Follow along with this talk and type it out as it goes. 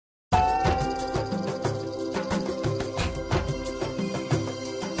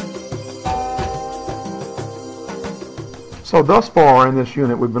So thus far in this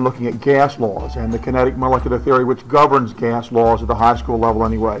unit we've been looking at gas laws and the kinetic molecular theory which governs gas laws at the high school level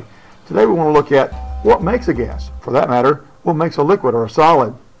anyway. Today we want to look at what makes a gas. For that matter, what makes a liquid or a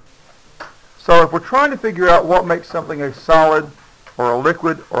solid. So if we're trying to figure out what makes something a solid or a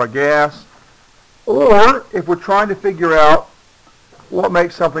liquid or a gas, or if we're trying to figure out what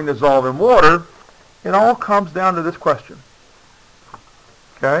makes something dissolve in water, it all comes down to this question.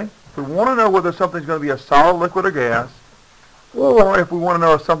 Okay? If we want to know whether something's going to be a solid, liquid, or gas, or if we want to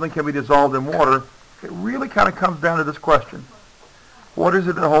know if something can be dissolved in water, it really kind of comes down to this question. What is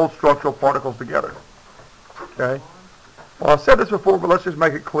it that holds structural particles together? Okay? Well, I've said this before, but let's just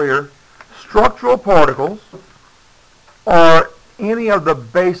make it clear. Structural particles are any of the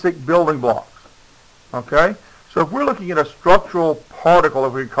basic building blocks. Okay? So if we're looking at a structural particle,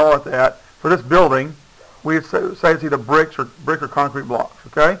 if we call it that, for this building, we say it's either brick or concrete blocks.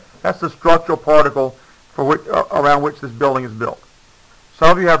 Okay? That's the structural particle for which, around which this building is built.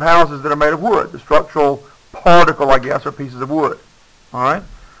 Some of you have houses that are made of wood. The structural particle, I guess, are pieces of wood. All right?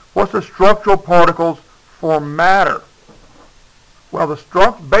 What's the structural particles for matter? Well,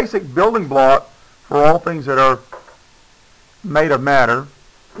 the basic building block for all things that are made of matter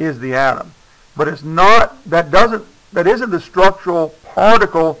is the atom. But it's not, that isn't the structural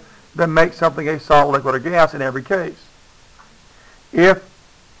particle that makes something a solid, liquid, or gas in every case. If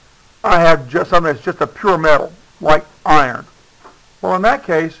I have just something that's just a pure metal, like iron, well, in that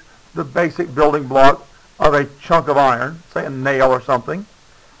case, the basic building block of a chunk of iron, say a nail or something,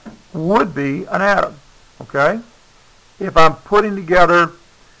 would be an atom. Okay? If I'm putting together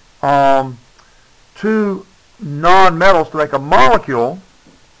two non-metals to make a molecule,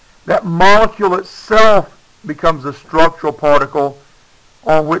 that molecule itself becomes the structural particle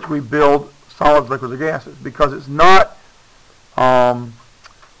on which we build solids, liquids, or gases, because it's not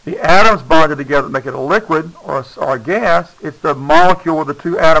the atoms bonded together to make it a liquid or a gas. It's the molecule where the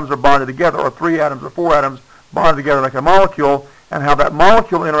two atoms are bonded together, or three atoms or four atoms bonded together to make a molecule, and how that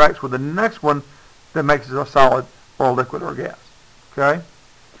molecule interacts with the next one that makes it a solid or a liquid or a gas. Okay?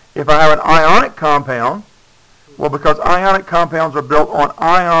 If I have an ionic compound, well, because ionic compounds are built on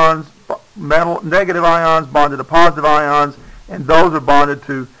ions, negative ions bonded to positive ions, and those are bonded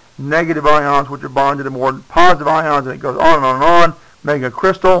to negative ions, which are bonded to more positive ions, and it goes on and on and on, making a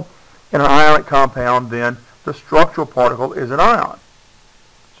crystal. In an ionic compound, then, the structural particle is an ion.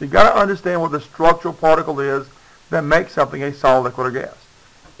 So you've got to understand what the structural particle is that makes something a solid, liquid, or gas.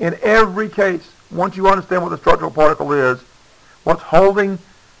 In every case, once you understand what the structural particle is, what's holding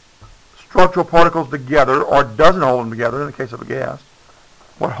structural particles together, or doesn't hold them together in the case of a gas,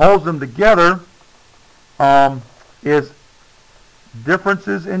 what holds them together is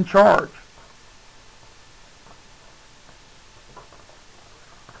differences in charge.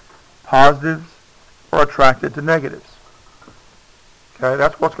 Positives are attracted to negatives. Okay,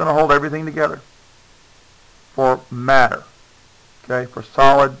 that's what's going to hold everything together for matter. Okay, for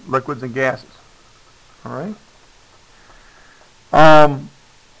solid, liquids, and gases. All right.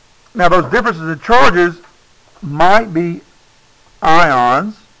 Now, those differences in charges might be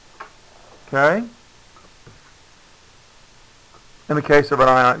ions. Okay. In the case of an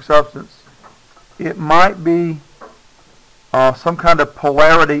ionic substance, it might be some kind of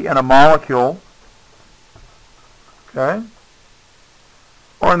polarity in a molecule. Okay.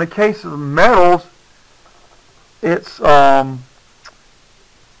 Or in the case of metals, it's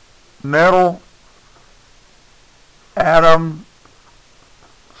metal atom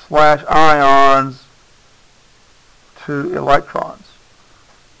 / ions to electrons.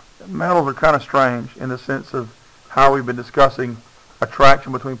 Metals are kind of strange in the sense of how we've been discussing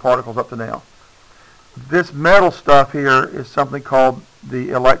attraction between particles up to now. This metal stuff here is something called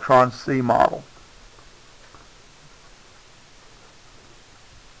the electron C model.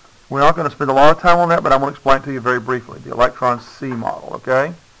 We're not going to spend a lot of time on that, but I'm going to explain it to you very briefly. The electron C model,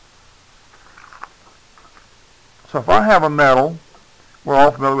 okay? So if I have a metal, we're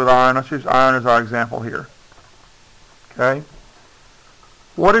all familiar with iron. Let's use iron as our example here. Okay?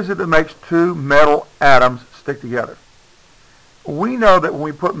 What is it that makes two metal atoms stick together? We know that when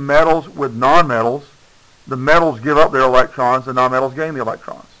we put metals with nonmetals, the metals give up their electrons, the nonmetals gain the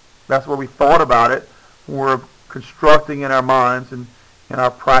electrons. That's what we thought about it when we're constructing in our minds and in our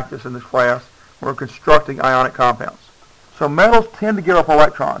practice in this class. We're constructing ionic compounds. So metals tend to give up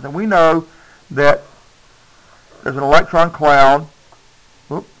electrons, and we know that there's an electron cloud,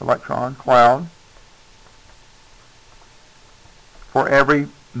 for every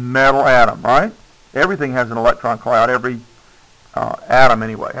metal atom, right? Everything has an electron cloud. Every atom,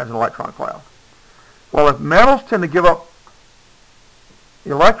 anyway, has an electron cloud. Well, if metals tend to give up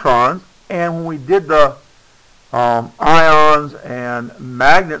electrons, and when we did the ions and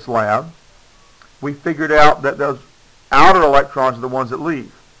magnets lab, we figured out that those outer electrons are the ones that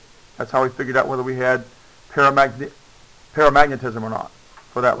leave. That's how we figured out whether we had paramagnetism or not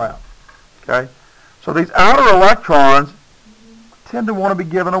for that lab. Okay? So these outer electrons tend to want to be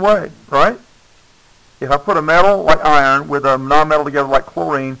given away, right? If I put a metal like iron with a nonmetal together like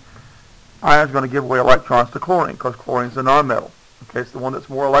chlorine, iron's going to give away electrons to chlorine because chlorine's a nonmetal. Okay, it's the one that's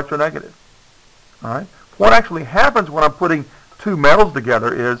more electronegative. All right? What actually happens when I'm putting two metals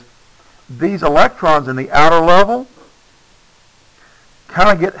together is these electrons in the outer level kind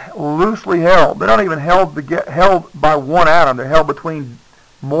of get loosely held. They're not even held by one atom. They're held between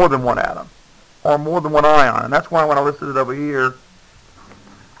more than one atom or more than one ion. And that's why when I listed it over here,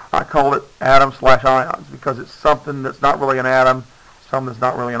 I call it atom/ions, because it's something that's not really an atom, something that's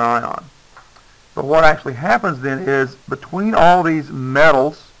not really an ion. But what actually happens then is between all these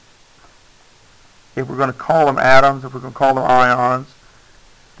metals, if we're going to call them atoms, if we're going to call them ions,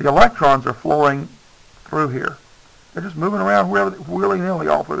 the electrons are flowing through here. They're just moving around willy-nilly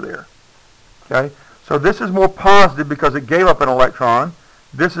all through there. Okay? So this is more positive because it gave up an electron.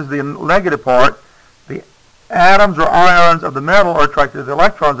 This is the negative part. The atoms or ions of the metal are attracted to the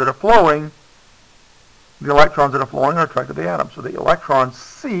electrons that are flowing. The electrons that are flowing are attracted to the atoms. So the electron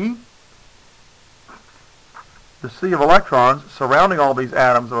C, the sea of electrons surrounding all these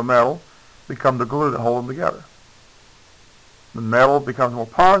atoms of a metal, become the glue that hold them together. The metal becomes more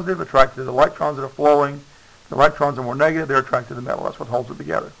positive, attracted to the electrons that are flowing. The electrons are more negative, they're attracted to the metal. That's what holds it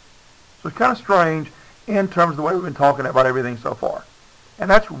together. So it's kind of strange in terms of the way we've been talking about everything so far. And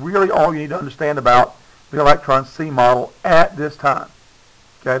that's really all you need to understand about the electron C model at this time.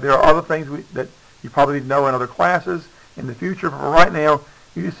 Okay, there are other things that you probably need to know in other classes in the future. But for right now,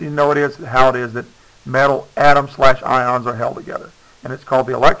 you just need to know how it is that metal atoms/ions are held together. And it's called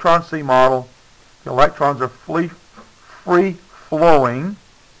the electron C model. The electrons are free-flowing.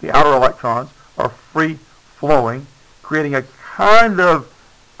 The outer electrons are free-flowing, creating a kind of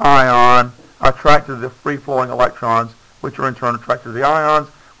ion attracted to the free-flowing electrons, which are in turn attracted to the ions,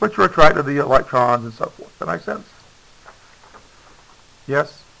 which are attracted to the electrons, and so forth. Does that make sense?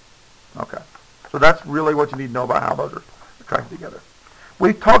 Yes? Okay. So that's really what you need to know about how those are attracted together.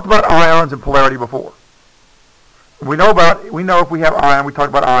 We've talked about ions and polarity before. We know if we have iron, we talked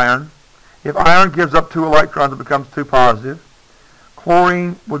about iron. If iron gives up 2 electrons, it becomes 2 positive.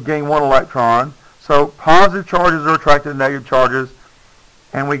 Chlorine would gain 1 electron. So positive charges are attracted to negative charges,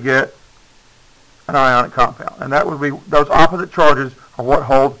 and we get an ionic compound. And that would be, those opposite charges are what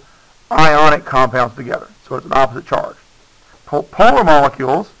hold ionic compounds together. So it's an opposite charge. Polar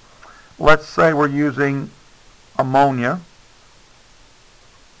molecules, let's say we're using ammonia.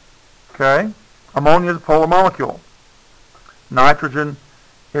 Okay? Ammonia is a polar molecule. Nitrogen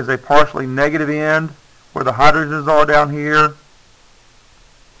is a partially negative end where the hydrogens are down here.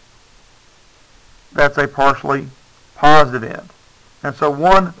 That's a partially positive end. And so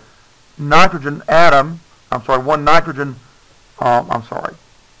one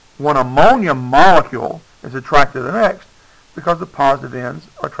ammonia molecule is attracted to the next because the positive ends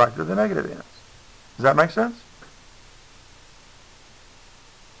are attracted to the negative ends. Does that make sense?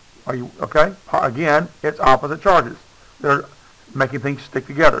 Are you okay? Again, it's opposite charges. They're making things stick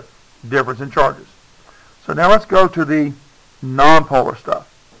together. Difference in charges. So now let's go to the nonpolar stuff.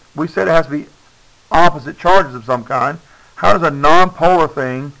 We said it has to be opposite charges of some kind. How does a nonpolar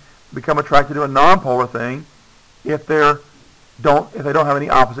thing become attracted to a nonpolar thing if they don't have any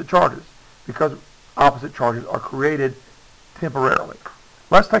opposite charges? Because opposite charges are created temporarily.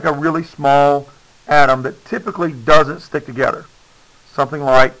 Let's take a really small atom that typically doesn't stick together. Something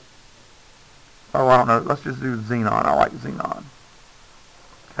like, oh, I don't know, let's just do xenon. I like xenon.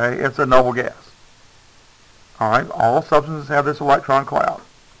 Okay, it's a noble gas. All right, all substances have this electron cloud.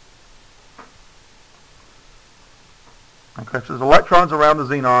 Okay, so there's electrons around the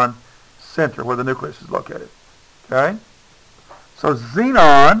xenon center where the nucleus is located. Okay? So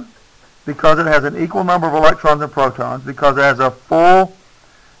xenon, because it has an equal number of electrons and protons, because it has a full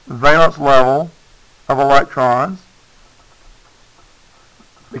valence level of electrons,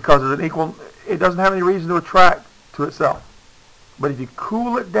 because it doesn't have any reason to attract to itself. But if you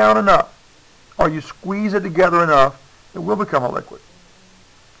cool it down enough, or you squeeze it together enough, it will become a liquid.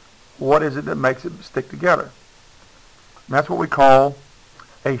 What is it that makes it stick together? And that's what we call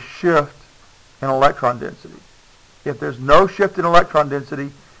a shift in electron density. If there's no shift in electron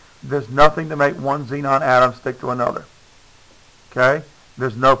density, there's nothing to make one xenon atom stick to another. Okay?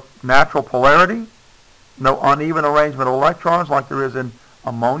 There's no natural polarity, no uneven arrangement of electrons like there is in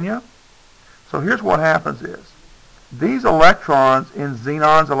ammonia. So here's what happens is, these electrons in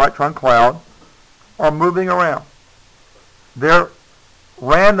xenon's electron cloud are moving around. They're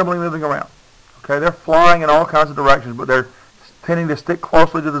randomly moving around. Okay, they're flying in all kinds of directions, but they're tending to stick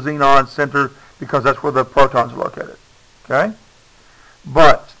closely to the xenon center because that's where the protons are located. Okay,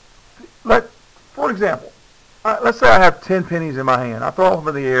 but for example, let's say I have 10 pennies in my hand. I throw them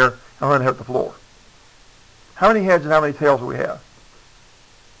in the air and I'm going to hit the floor. How many heads and how many tails do we have?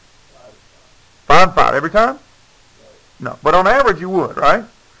 5 and 5 every time? No, but on average you would, right?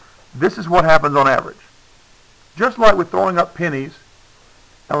 This is what happens on average. Just like with throwing up pennies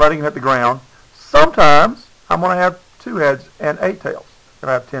and letting them hit the ground, sometimes I'm going to have 2 heads and 8 tails if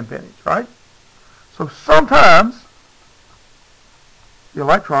I have 10 pennies, right? So sometimes the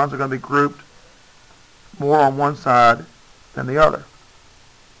electrons are going to be grouped more on one side than the other.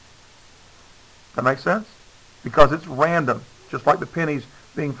 That makes sense? Because it's random, just like the pennies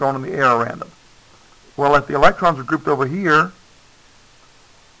being thrown in the air are random. Well, if the electrons are grouped over here,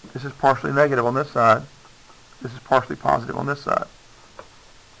 this is partially negative on this side, this is partially positive on this side.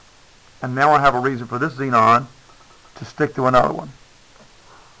 And now I have a reason for this xenon to stick to another one.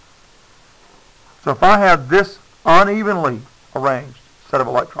 So if I have this unevenly arranged set of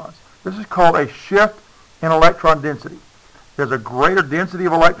electrons, this is called a shift in electron density. There's a greater density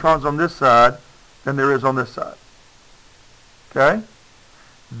of electrons on this side than there is on this side. Okay?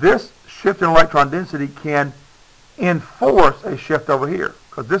 This shift in electron density can enforce a shift over here.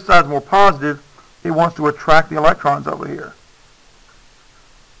 Because this side is more positive, it wants to attract the electrons over here.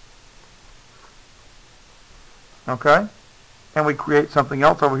 Okay? And we create something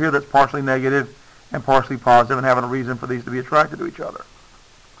else over here that's partially negative and partially positive and having a reason for these to be attracted to each other.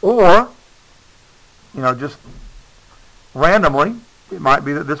 Or, just randomly, it might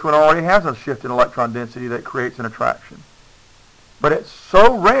be that this one already has a shift in electron density that creates an attraction. But it's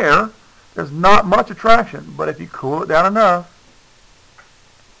so rare, there's not much attraction. But if you cool it down enough,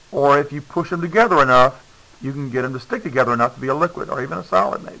 or if you push them together enough, you can get them to stick together enough to be a liquid, or even a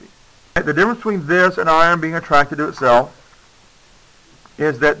solid maybe. The difference between this and iron being attracted to itself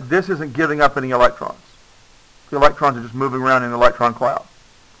is that this isn't giving up any electrons. The electrons are just moving around in the electron cloud.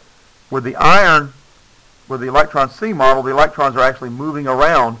 With the iron, with the electron C model, the electrons are actually moving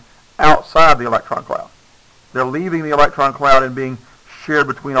around outside the electron cloud. They're leaving the electron cloud and being shared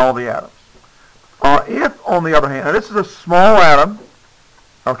between all the atoms. If, on the other hand, now this is a small atom,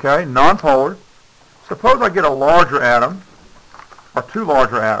 okay, nonpolar. Suppose I get a larger atom, or 2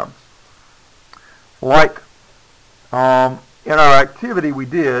 larger atoms. Like in our activity we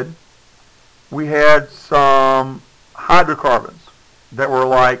had some hydrocarbons that were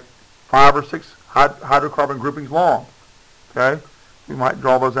like 5 or 6 hydrocarbon groupings long. Okay, we might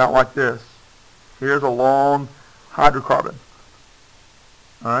draw those out like this. Here's a long hydrocarbon.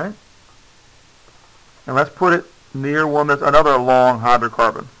 All right, and let's put it near one that's another long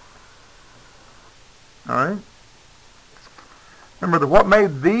hydrocarbon. All right. Remember that what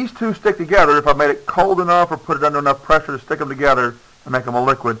made these two stick together, if I made it cold enough or put it under enough pressure to stick them together and make them a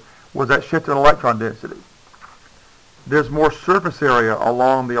liquid, was that shift in electron density. There's more surface area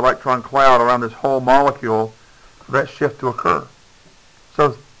along the electron cloud around this whole molecule for that shift to occur.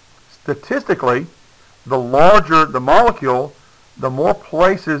 So statistically, the larger the molecule, the more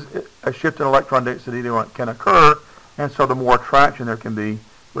places a shift in electron density can occur, and so the more attraction there can be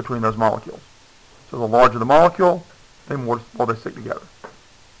between those molecules. So the larger the molecule, the more they stick together.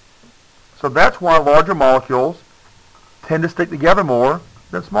 So that's why larger molecules tend to stick together more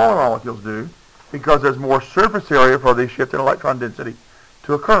than smaller molecules do, because there's more surface area for the shift in electron density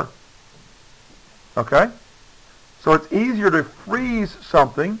to occur. Okay? So it's easier to freeze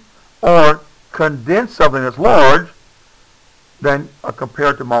something or condense something that's large than a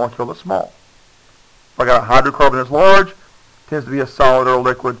comparative molecule that's small. If I got a hydrocarbon that's large, it tends to be a solid or a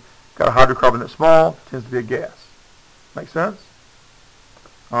liquid. Got a hydrocarbon that's small, it tends to be a gas. Make sense?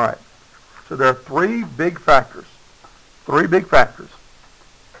 All right. So there are 3 big factors. 3 big factors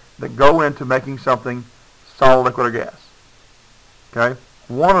that go into making something solid, liquid, or gas. Okay?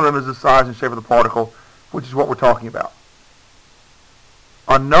 One of them is the size and shape of the particle, which is what we're talking about.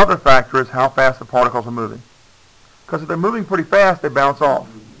 Another factor is how fast the particles are moving. Because if they're moving pretty fast, they bounce off.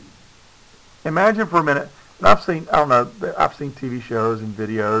 Imagine for a minute, and I've seen TV shows and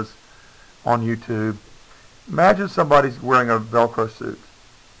videos on YouTube. Imagine somebody's wearing a Velcro suit.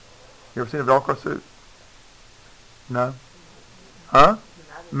 You ever seen a Velcro suit? No? Huh?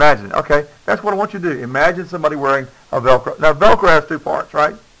 Imagine it. Okay, that's what I want you to do. Imagine somebody wearing a Velcro. Now, Velcro has 2 parts,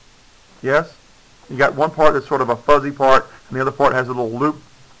 right? Yes? You got one part that's sort of a fuzzy part, and the other part has a little loop,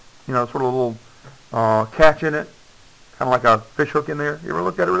 sort of a little catch in it, kind of like a fish hook in there. You ever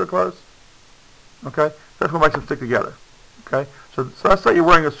looked at it really close? Okay, that's what makes them stick together. Okay, so let's say you're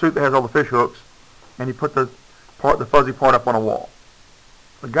wearing a suit that has all the fish hooks, and you put the fuzzy part up on a wall.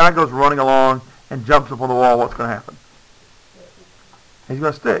 The guy goes running along and jumps up on the wall. What's going to happen? He's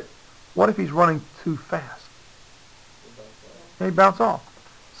going to stick. What if he's running too fast? He bounce off.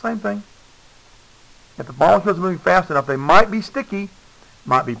 Same thing. If the molecules are moving fast enough, they might be sticky,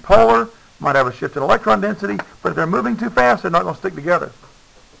 might be polar, might have a shift in electron density, but if they're moving too fast, they're not going to stick together.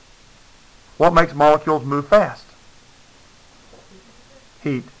 What makes molecules move fast?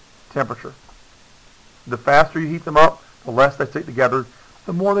 Heat, temperature. The faster you heat them up, the less they stick together,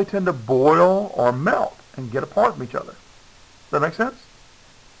 the more they tend to boil or melt and get apart from each other. Does that make sense?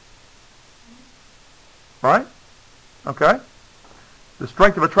 Right? Okay. The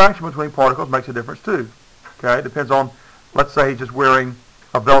strength of attraction between particles makes a difference too. Okay, it depends on, let's say he's just wearing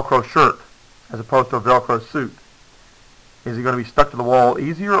a Velcro shirt as opposed to a Velcro suit. Is he going to be stuck to the wall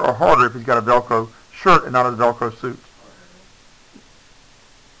easier or harder if he's got a Velcro shirt and not a Velcro suit?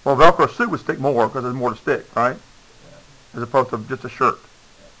 Well, a Velcro suit would stick more because there's more to stick, right? As opposed to just a shirt.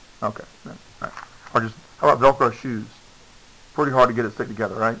 Okay. All right. Or just, how about Velcro shoes? Pretty hard to get it to stick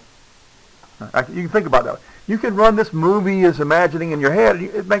together, right? You can think about that. You can run this movie as imagining in your head.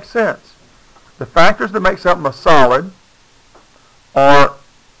 It makes sense. The factors that make something a solid are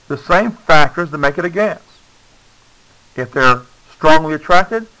the same factors that make it a gas. If they're strongly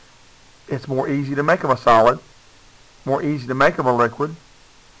attracted, it's more easy to make them a solid, more easy to make them a liquid.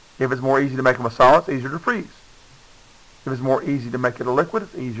 If it's more easy to make them a solid, it's easier to freeze. If it's more easy to make it a liquid,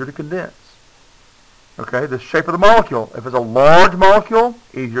 it's easier to condense. Okay, the shape of the molecule. If it's a large molecule,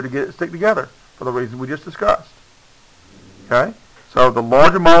 easier to get it to stick together for the reason we just discussed. Okay, so the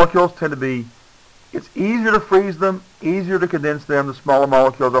larger molecules tend to be, it's easier to freeze them, easier to condense them. The smaller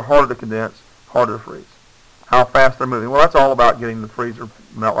molecules are harder to condense, harder to freeze. How fast they're moving. Well, that's all about getting the freezer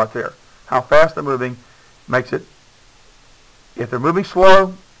melt right there. How fast they're moving makes it, if they're moving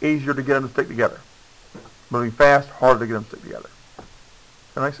slow, easier to get them to stick together. Moving fast, harder to get them to stick together.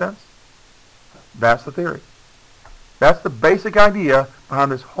 Does that make sense? That's the theory. That's the basic idea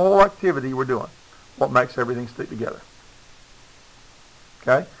behind this whole activity we're doing. What makes everything stick together.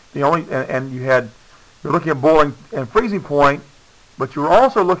 Okay? The only, and you're looking at boiling and freezing point, but you're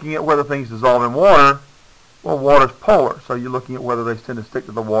also looking at whether things dissolve in water. Well, water's polar, so you're looking at whether they tend to stick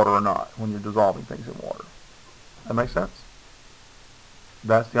to the water or not when you're dissolving things in water. That makes sense?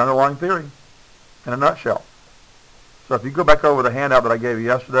 That's the underlying theory in a nutshell. So if you go back over the handout that I gave you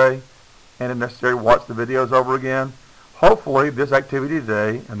yesterday, and if necessary, watch the videos over again, hopefully this activity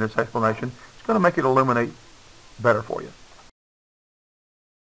today and this explanation is going to make it illuminate better for you.